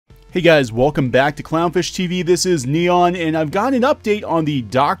Hey guys, welcome back to CLOWNFISH TV. This is Neon, and I've got an update on the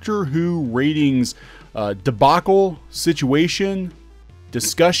Doctor Who ratings debacle, situation,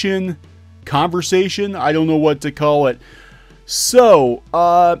 discussion, conversation. I don't know what to call it. So,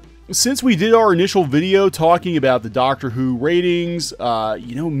 since we did our initial video talking about the Doctor Who ratings,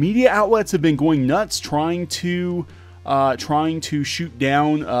 media outlets have been going nuts trying to shoot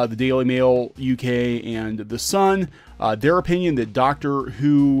down the Daily Mail UK and The Sun. Their opinion that Doctor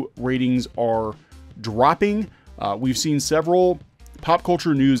Who ratings are dropping. We've seen several pop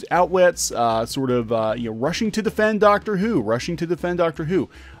culture news outlets rushing to defend Doctor Who,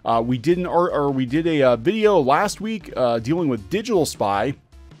 We did a video last week dealing with Digital Spy.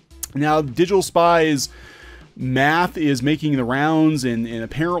 Now, Digital Spy's math is making the rounds, and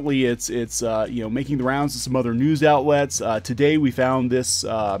apparently it's making the rounds to some other news outlets. Today we found this,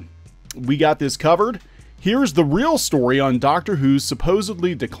 we got this covered. Here's the real story on Doctor Who's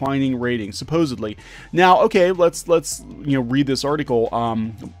supposedly declining ratings. Supposedly. Now, okay, let's read this article.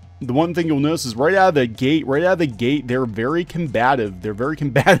 The one thing you'll notice is right out of the gate, they're very combative. They're very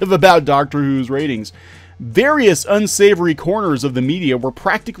combative about Doctor Who's ratings. Various unsavory corners of the media were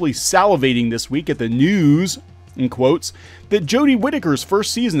practically salivating this week at the news, in quotes, that Jodie Whittaker's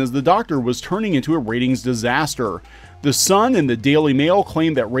first season as the Doctor was turning into a ratings disaster. The Sun and the Daily Mail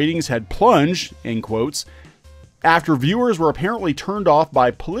claimed that ratings had plunged, in quotes, after viewers were apparently turned off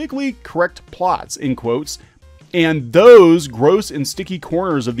by politically correct plots, in quotes, and those gross and sticky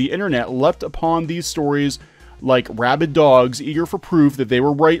corners of the internet leapt upon these stories like rabid dogs, eager for proof that they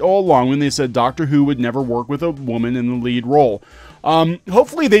were right all along when they said Doctor Who would never work with a woman in the lead role.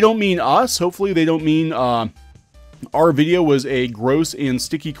 Hopefully they don't mean us. Hopefully they don't mean our video was a gross and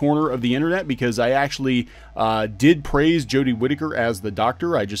sticky corner of the internet, because I actually did praise Jodie Whittaker as the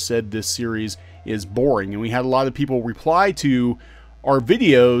Doctor. I just said this series is boring, and we had a lot of people reply to our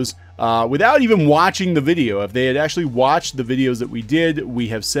videos without even watching the video. If they had actually watched the videos that we did, we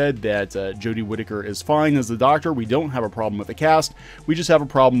have said that Jodie Whittaker is fine as the Doctor. We don't have a problem with the cast. We just have a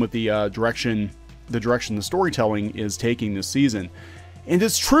problem with the direction the storytelling is taking this season. And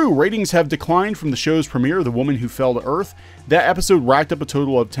it's true, ratings have declined from the show's premiere, The Woman Who Fell to Earth. That episode racked up a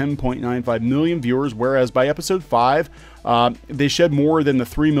total of 10.95 million viewers, whereas by episode 5, they shed more than the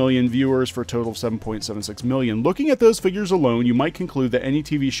 3 million viewers for a total of 7.76 million. Looking at those figures alone, you might conclude that any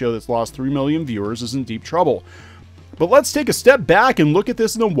TV show that's lost 3 million viewers is in deep trouble. But let's take a step back and look at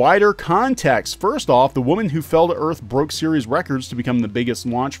this in a wider context. First off, The Woman Who Fell to Earth broke series records to become the biggest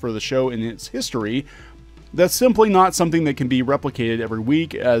launch for the show in its history. That's simply not something that can be replicated every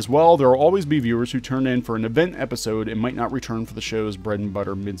week. As well, there will always be viewers who turn in for an event episode and might not return for the show's bread and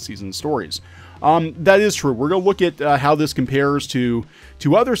butter mid-season stories. That is true. We're going to look at how this compares to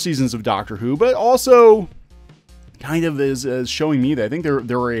other seasons of Doctor Who, but also kind of is showing me that I think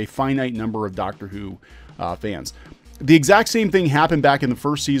there are a finite number of Doctor Who fans. The exact same thing happened back in the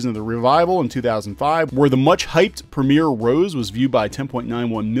first season of the revival in 2005, where the much-hyped premiere Rose was viewed by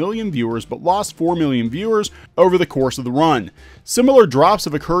 10.91 million viewers, but lost 4 million viewers over the course of the run. Similar drops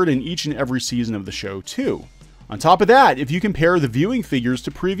have occurred in each and every season of the show, too. On top of that, if you compare the viewing figures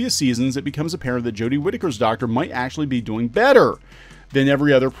to previous seasons, it becomes apparent that Jodie Whittaker's Doctor might actually be doing better than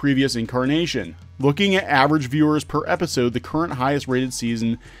every other previous incarnation. Looking at average viewers per episode, the current highest rated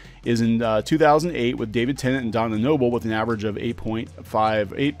season is in 2008 with David Tennant and Donna Noble with an average of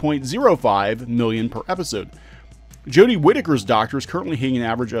 8.05 million per episode. Jodie Whittaker's Doctor is currently hitting an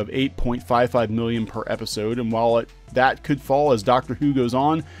average of 8.55 million per episode, and while that could fall as Doctor Who goes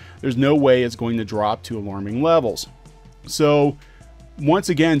on, there's no way it's going to drop to alarming levels. So, once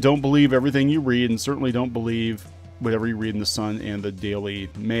again, don't believe everything you read, and certainly don't believe whatever you read in The Sun and the Daily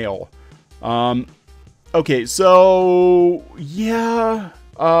Mail. Okay, so, yeah...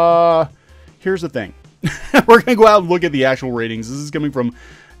 here's the thing. We're going to go out and look at the actual ratings. This is coming from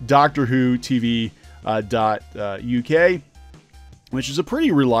Doctor Who TV .uk, which is a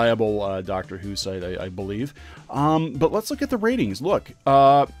pretty reliable Doctor Who site, I believe. But let's look at the ratings. Look,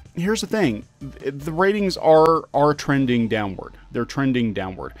 here's the thing. The ratings are trending downward. They're trending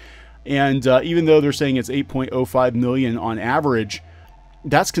downward. And even though they're saying it's 8.05 million on average,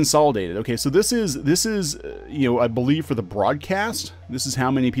 that's consolidated. Okay, so this is I believe for the broadcast. This is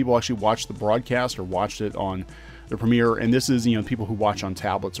how many people actually watched the broadcast or watched it on the premiere, and this is people who watch on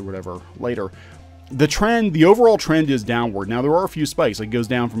tablets or whatever later. The overall trend is downward. Now there are a few spikes. It goes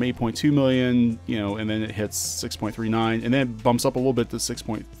down from 8.2 million, and then it hits 6.39, and then it bumps up a little bit to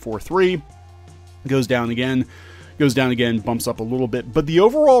 6.43. Goes down again, bumps up a little bit, but the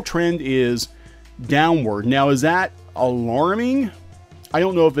overall trend is downward. Now, is that alarming? I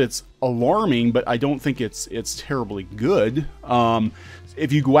don't know if it's alarming, but I don't think it's terribly good.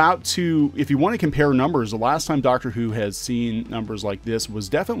 If you go out to, if you want to compare numbers, the last time Doctor Who has seen numbers like this was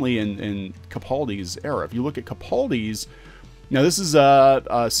definitely in Capaldi's era. If you look at Capaldi's, now this is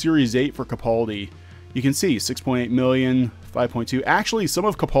Series 8 for Capaldi. You can see 6.8 million, 5.2. Actually, some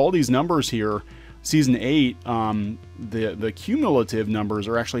of Capaldi's numbers here, Season 8, the cumulative numbers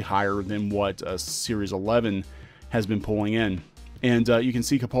are actually higher than what Series 11 has been pulling in. And you can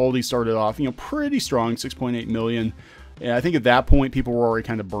see Capaldi started off, pretty strong, 6.8 million. And I think at that point, people were already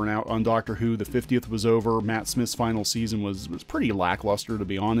kind of burnt out on Doctor Who. The 50th was over. Matt Smith's final season was pretty lackluster, to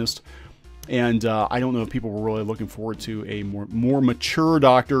be honest. And I don't know if people were really looking forward to a more mature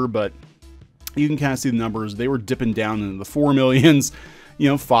Doctor, but you can kind of see the numbers. They were dipping down into the 4 millions,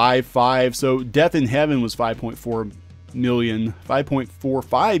 5. So Death in Heaven was 5.4 million,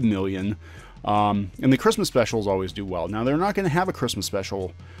 5.45 million. And the Christmas specials always do well. Now, they're not going to have a Christmas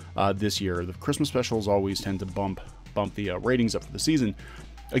special this year. The Christmas specials always tend to bump the ratings up for the season.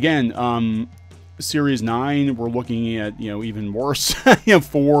 Again, Series 9, we're looking at, even worse,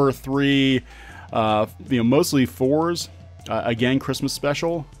 4, 3, mostly 4s. Again, Christmas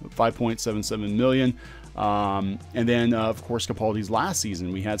special, 5.77 million. And then, of course, Capaldi's last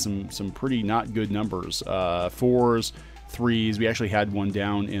season, we had some pretty not good numbers. 4s, 3s. We actually had one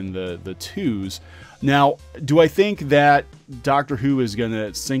down in the 2s. Now, do I think that Doctor Who is going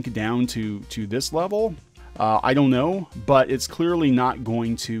to sink down to this level? I don't know, but it's clearly not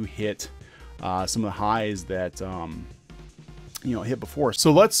going to hit some of the highs that hit before.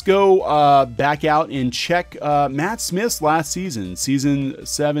 So let's go back out and check Matt Smith's last season, Season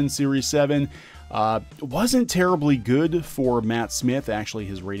 7, Series 7. Wasn't terribly good for Matt Smith. Actually,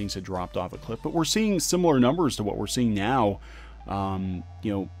 his ratings had dropped off a cliff, but we're seeing similar numbers to what we're seeing now.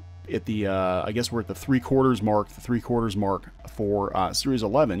 At the I guess we're at the 3/4 mark. The 3/4 mark for Series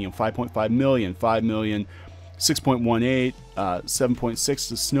 11. 5.5 million, 5 million, 6.18, 7.6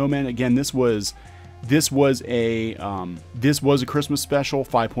 to Snowman. Again, this was a Christmas special.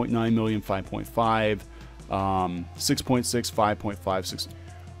 5.9 million, 5.5, 6.6, 5.5, 6.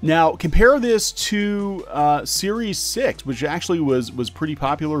 Now, compare this to Series 6, which actually was pretty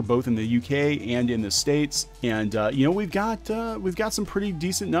popular both in the UK and in the States. And, we've got some pretty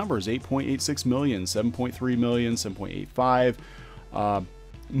decent numbers, 8.86 million, 7.3 million, 7.85.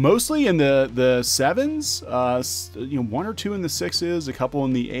 Mostly in the 7s, 1 or 2 in the 6s, a couple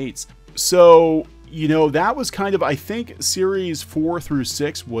in the 8s. So, that was kind of, I think, Series 4 through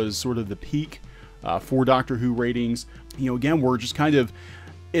 6 was sort of the peak for Doctor Who ratings. Again, we're just kind of...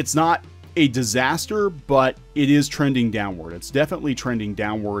 It's not a disaster, but it is trending downward. It's definitely trending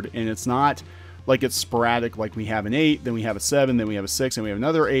downward, and it's not like it's sporadic, like we have an 8, then we have a 7, then we have a 6, and we have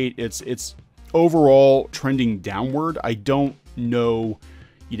another 8. It's overall trending downward. I don't know,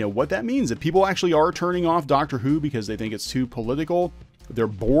 what that means. If people actually are turning off Doctor Who because they think it's too political, they're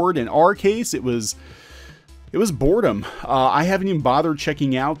bored. In our case, it was boredom. I haven't even bothered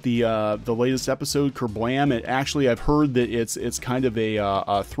checking out the latest episode, Kerblam. I've heard that it's kind of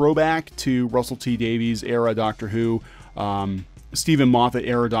a throwback to Russell T Davies era Doctor Who, Stephen Moffat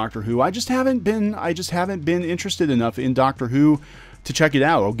era Doctor Who. I just haven't been interested enough in Doctor Who to check it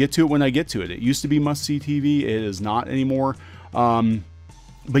out. I'll get to it when I get to it. It used to be must-see TV. It is not anymore.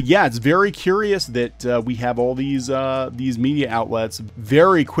 But yeah, it's very curious that we have all these media outlets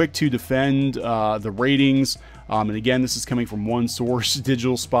very quick to defend the ratings. And again, this is coming from one source,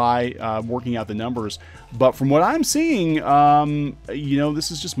 Digital Spy, working out the numbers. But from what I'm seeing,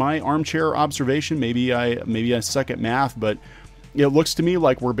 this is just my armchair observation. Maybe I suck at math, but it looks to me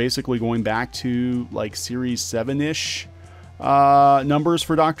like we're basically going back to like Series 7-ish numbers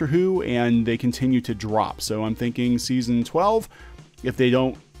for Doctor Who, and they continue to drop. So I'm thinking Season 12. If they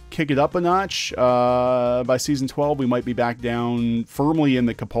don't kick it up a notch by Season 12, we might be back down firmly in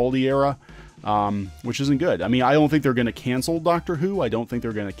the Capaldi era, which isn't good. I mean, I don't think they're going to cancel Doctor Who. I don't think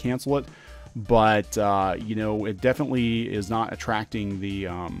they're going to cancel it. But, it definitely is not attracting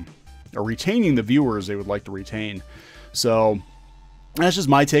or retaining the viewers they would like to retain. So that's just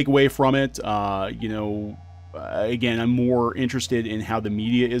my takeaway from it. Again, I'm more interested in how the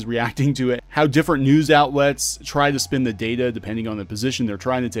media is reacting to it, how different news outlets try to spin the data depending on the position they're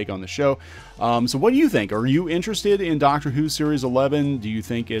trying to take on the show. So what do you think? Are you interested in Doctor Who Series 11? Do you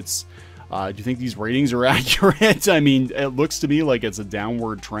think these ratings are accurate? I mean, it looks to me like it's a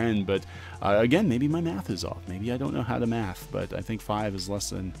downward trend, but again, maybe my math is off. Maybe I don't know how to math, but I think 5 is less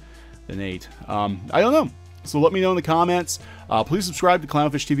than 8. I don't know. So let me know in the comments. Please subscribe to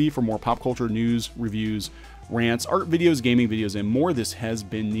Clownfish TV for more pop culture news, reviews, rants, art videos, gaming videos, and more. This has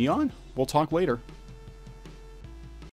been Neon. We'll talk later.